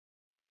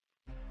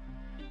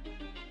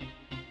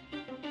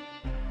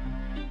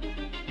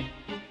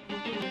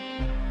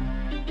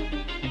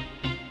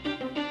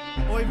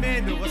Oi,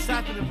 Mandel, what's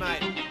happening, mate?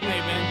 Hey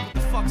man, what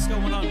the fuck's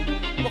going on?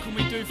 What can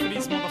we do for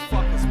these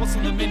motherfuckers? What's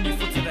on the menu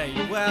for today?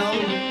 Well,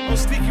 I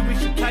was thinking we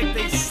should take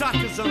these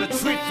suckers on a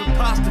trip from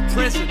past to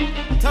present.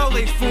 Tell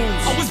these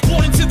fools. I was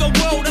born into the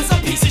world as a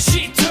piece of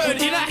shit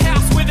turd in a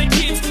house where the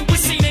kids were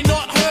seen and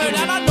not heard.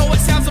 And I know it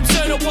sounds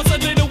absurd, it was a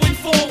little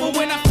informal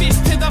when a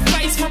fist to the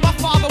face from my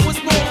father was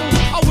normal.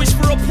 I wish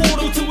for a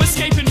portal to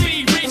escape and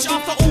be rich.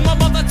 After all my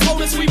mother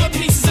told us we were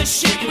pieces of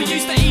shit. We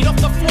used to eat off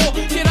the floor,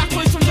 get our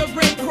clothes from the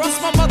Red Cross.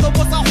 My mother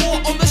was a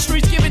whore on the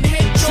streets giving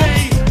head jobs.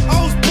 See, I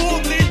was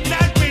born then,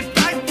 dad went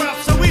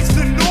bankrupt, so it's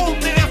the norm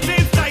that our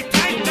fans stay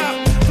tanked up.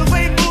 The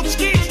landlord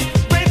skids,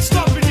 rent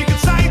stop, and you can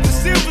say the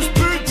silver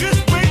spoon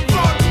just went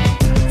wrong.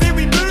 Then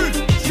we moved,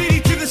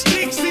 city to the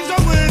sticks. Things I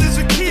learned as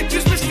a kid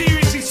just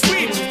mysteriously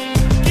switched.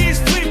 Gears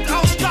flipped, I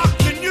was stuck,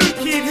 the new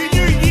kid who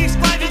knew years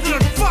later that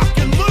I'd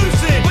fucking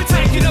lose it. We're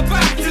taking it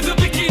back to the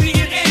beginning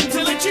and end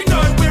to let you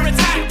know where it's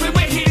at when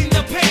we're hitting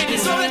the pen.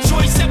 It's not a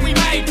choice that we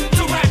made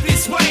to rap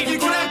this way. You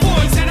got our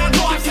boys and our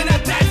lives and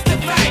our dad's the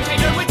fake. Hey,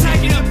 no, we're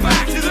taking it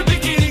back to the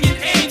beginning and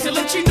end to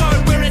let you know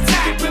where it's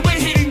at when we're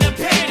hitting the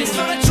pen. It's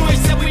not a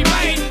choice that we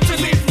made to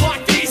live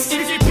like this.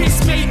 If you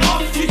piss me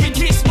off, you can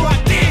kiss my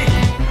dick.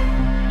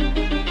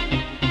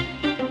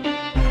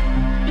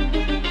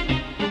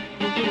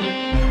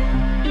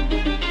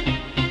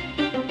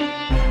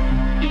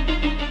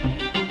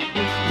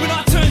 When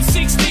I turned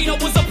 16, I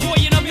was a boy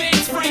in a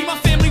man's frame. My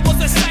family was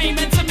the same,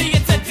 and to me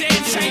it's a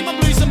damn shame. I'm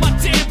losing my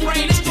damn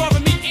brain, it's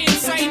driving me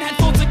insane. Had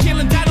thoughts of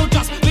killing dad or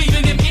just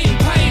leaving him in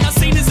pain. I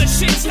seen as a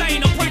shit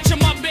stain, approaching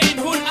my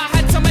manhood. I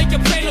had to make a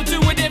plan or do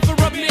whatever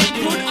a man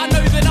could. I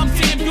know that I'm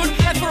damn good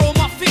at throwing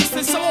my fist,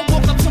 and so I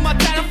walked up to my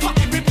dad and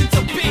fucking ripped it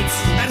to bits.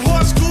 At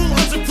high school,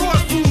 I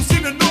surprised fools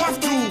in a knife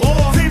duel.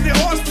 Cleaned their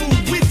eyes full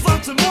with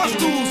lumps and my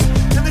stools.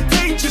 And the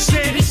teacher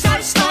said, It's so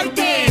slow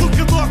down.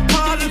 looking like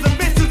part of the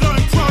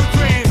methadone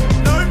program.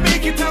 No man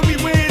can tell me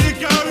where to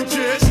go,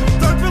 just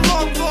don't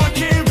belong like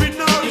hair and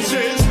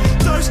noses.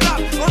 Dosed up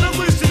on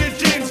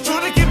hallucinogens,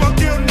 trying to get my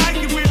girl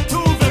naked with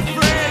two of her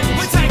friends.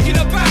 We're taking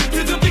it back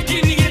to the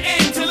beginning and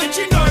end to let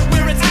you know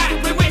where it's at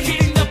when we're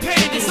hitting the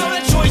pen. It's not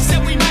a choice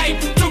that we made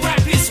to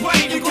rap this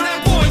way. You got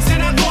our boys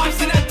and our lives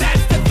and our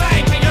dad's the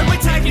fake. Hey, yo,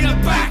 we're taking it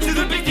back to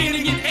the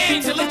beginning and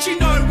end to let you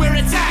know where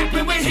it's at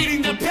when we're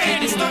hitting the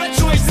pen. It's not a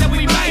choice that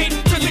we made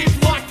to live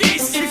like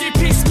this. If you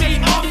piss me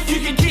off, you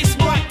can kiss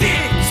my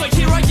dick. So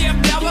here I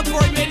am now, a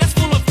grown man that's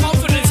full of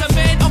confidence. A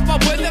man of my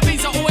word, that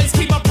means I always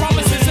keep my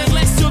promises.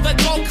 Unless you're the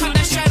dog cunt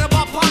that shattered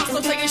my past,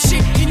 I'll take a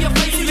shit in your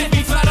face and let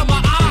me flat on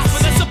my ass.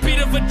 But that's a bit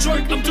of a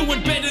joke, I'm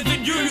doing better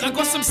than you. I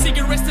got some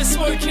cigarettes to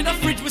smoke in a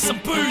fridge with some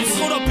booze.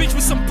 Got a bitch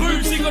with some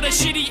booze, you got a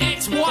shitty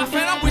ex-wife.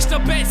 And I wish the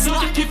best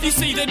luck if you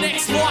see the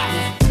next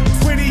life.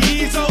 20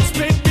 years old,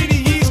 spent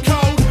many years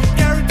cold.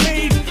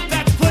 Guaranteed,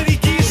 that's plenty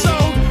gears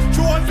old.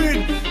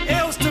 Driving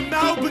L's to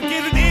Melbourne,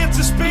 get an ounce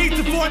of speed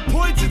to find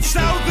points and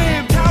sell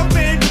them. Tell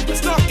man,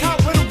 it's not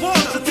cut what it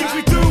was. The things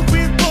we do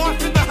with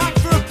life in the hunt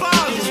for a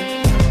buzz.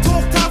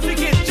 Talk tough and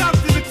get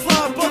jumped in the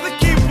club by the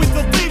kid with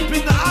the limp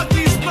in the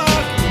ugliest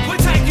mug.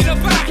 We're taking it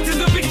back to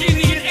the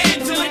beginning and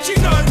end to let you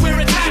know where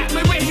it's at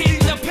when we're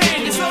hitting the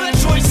pen. It's not a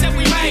choice that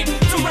we made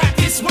to rap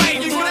this way.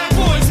 You got our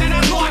boys and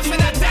our lives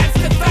and our dad's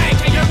the fake.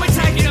 Hey, yo, we're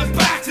taking it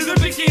back to the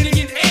beginning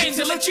and end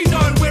to let you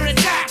know where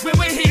it's at when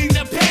we're hitting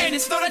the pen.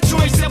 It's not a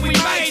choice that we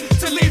made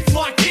to live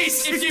like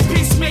this. If you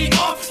piss me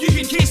off, you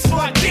can kiss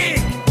my